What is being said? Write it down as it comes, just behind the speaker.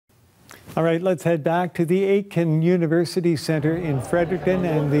All right, let's head back to the Aitken University Centre in Fredericton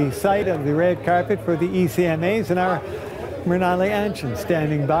and the site of the red carpet for the ECMAs, and our Mrinali Anshin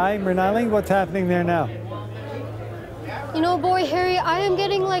standing by. Mrinali, what's happening there now? You know, boy, Harry, I am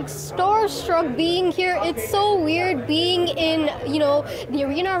getting like starstruck being here. It's so weird being in, you know, the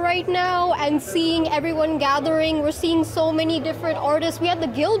arena right now and seeing everyone gathering. We're seeing so many different artists. We had the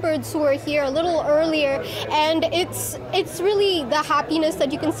Gilberts who were here a little earlier, and it's really the happiness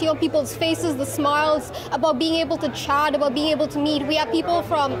that you can see on people's faces, the smiles, about being able to chat, about being able to meet. We have people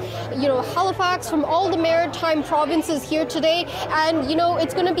from, you know, Halifax, from all the maritime provinces here today, and, you know,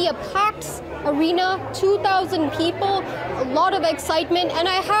 it's going to be a packed arena, 2,000 people, a lot of excitement, and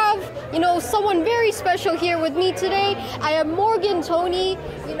I have, you know, someone very special here with me today. I have Morgan Toney.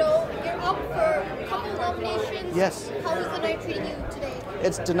 You know, you're up for a couple nominations. Yes. How is the night treating you today?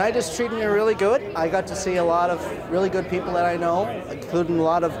 Tonight is treating me really good. I got to see a lot of really good people that I know, including a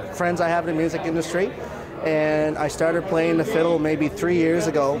lot of friends I have in the music industry. And I started playing the fiddle maybe 3 years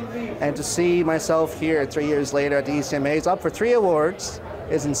ago, and to see myself here 3 years later at the ECMAs, up for 3 awards,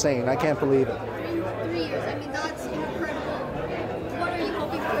 is insane. I can't believe it. 3 years, I mean, that's incredible. What are you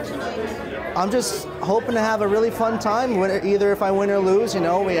hoping for tonight? I'm just hoping to have a really fun time, either if I win or lose. You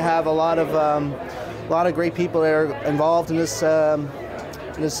know, we have a lot of great people that are involved in this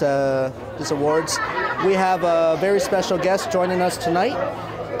awards. We have a very special guest joining us tonight.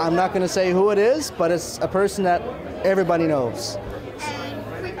 I'm not going to say who it is, but it's a person that everybody knows. And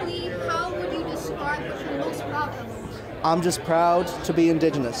quickly, how would you describe what you're most proud of? I'm just proud to be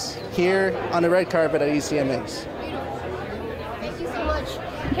Indigenous here on the red carpet at ECMAs. Thank you so much,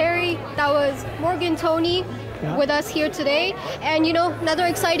 Harry. That was Morgan Toney with us here today, and you know, another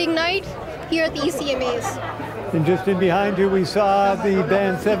exciting night here at the ECMAs. And just in behind you, we saw the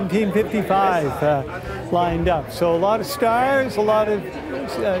band 1755 lined up. So a lot of stars, a lot of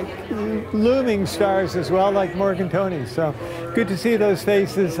looming stars as well, like Morgan Toney. So good to see those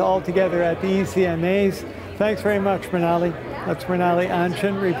faces all together at the ECMAs. Thanks very much, Mrinali. That's Mrinali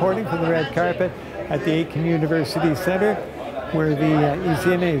Anshin reporting from the red carpet at the Aitken University Centre, where the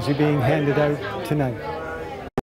ECMAs are being handed out tonight.